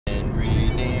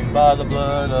Lamb, by the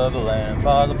blood of the Lamb,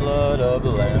 by the blood of the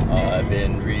Lamb. I've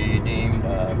been redeemed,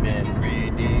 I've been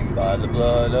redeemed by the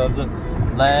blood of the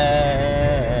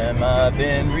Lamb. I've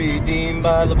been redeemed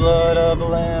by the blood of the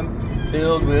Lamb.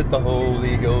 Filled with the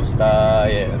Holy Ghost I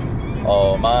am.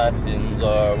 All my sins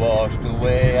are washed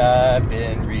away. I've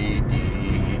been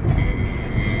redeemed.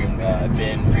 I've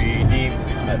been redeemed.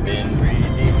 I've been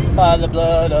redeemed by the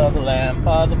blood of the Lamb,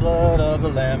 by the blood of the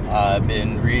Lamb. I've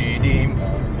been redeemed.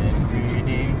 I've been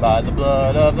redeemed by the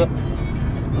blood of the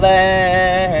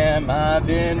Lamb. I've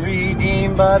been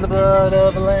redeemed by the blood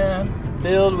of the Lamb.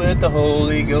 Filled with the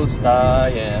Holy Ghost I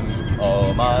am.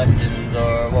 All my sins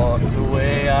are washed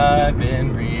away. I've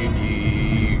been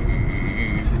redeemed.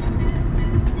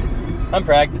 I'm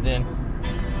practicing.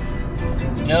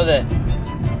 You know that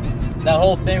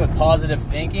whole thing with positive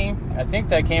thinking, I think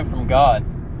that came from God.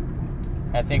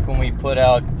 I think when we put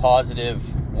out positive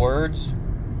words,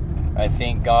 I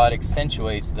think God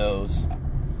accentuates those.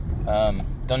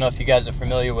 Don't know if you guys are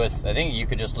familiar with, I think you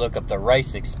could just look up the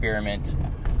rice experiment.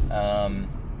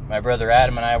 My brother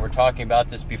Adam and I were talking about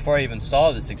this before I even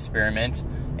saw this experiment,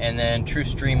 and then True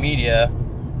Stream Media,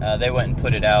 they went and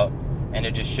put it out, and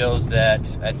it just shows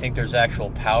that I think there's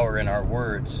actual power in our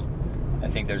words. I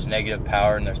think there's negative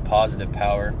power and there's positive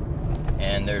power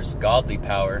and there's godly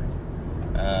power.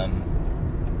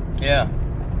 Yeah,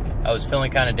 I was feeling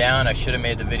kind of down. I should have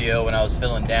made the video when I was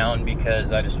feeling down,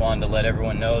 because I just wanted to let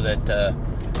everyone know that the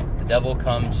devil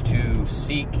comes to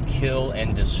seek, kill,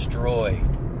 and destroy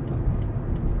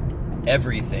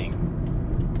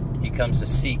everything. He comes to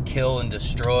seek, kill, and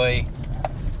destroy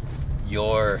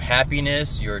your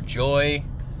happiness, your joy,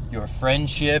 your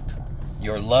friendship,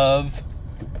 your love,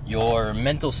 your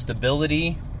mental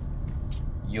stability,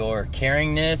 your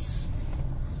caringness,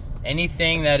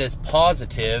 anything that is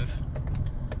positive,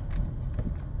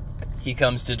 he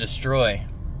comes to destroy.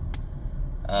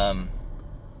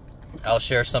 I'll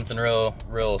share something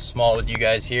real small with you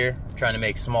guys here. I'm trying to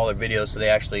make smaller videos so they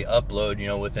actually upload, you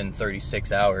know, within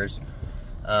 36 hours.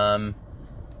 The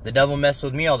devil messed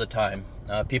with me all the time.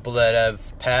 People that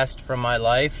have passed from my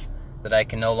life that I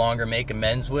can no longer make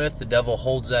amends with, the devil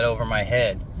holds that over my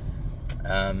head.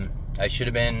 I should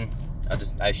have been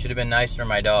nicer to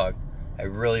my dog. I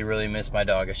really miss my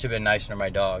dog. I should have been nicer to my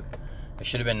dog. I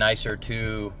should have been nicer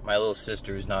to my little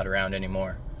sister who's not around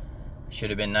anymore. I should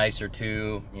have been nicer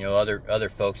to, you know, other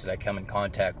folks that I come in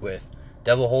contact with.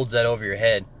 Devil holds that over your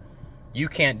head. You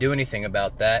can't do anything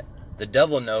about that. The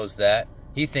devil knows that.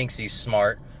 He thinks he's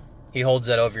smart. He holds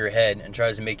that over your head and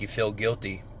tries to make you feel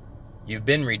guilty. You've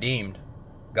been redeemed.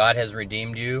 God has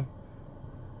redeemed you.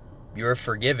 You're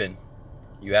forgiven.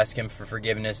 You ask him for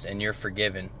forgiveness and you're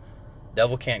forgiven.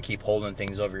 Devil can't keep holding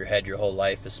things over your head your whole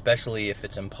life, especially if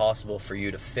it's impossible for you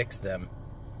to fix them.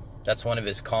 That's one of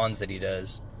his cons that he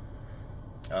does.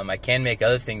 I can make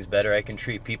other things better. I can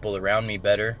treat people around me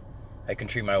better. I can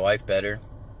treat my wife better.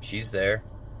 She's there.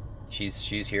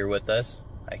 She's here with us.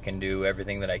 I can do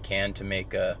everything that I can to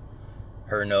make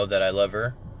her know that I love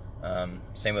her.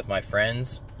 Same with my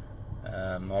friends.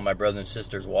 All my brothers and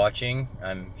sisters watching.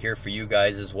 I'm here for you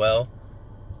guys as well.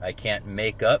 I can't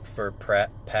make up for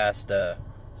past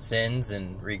sins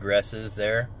and regresses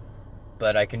there,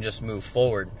 but I can just move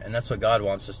forward, and that's what God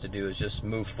wants us to do, is just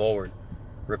move forward.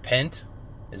 Repent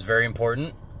is very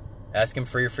important. Ask him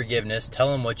for your forgiveness.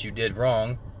 Tell him what you did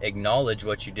wrong. Acknowledge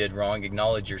what you did wrong.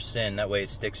 Acknowledge your sin. That way it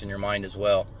sticks in your mind as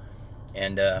well,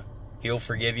 and he'll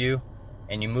forgive you,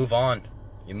 and you move on.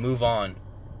 You move on.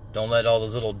 Don't let all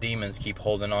those little demons keep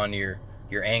holding on to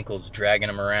your ankles, dragging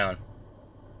them around.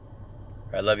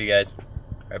 I love you guys.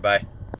 All right, bye.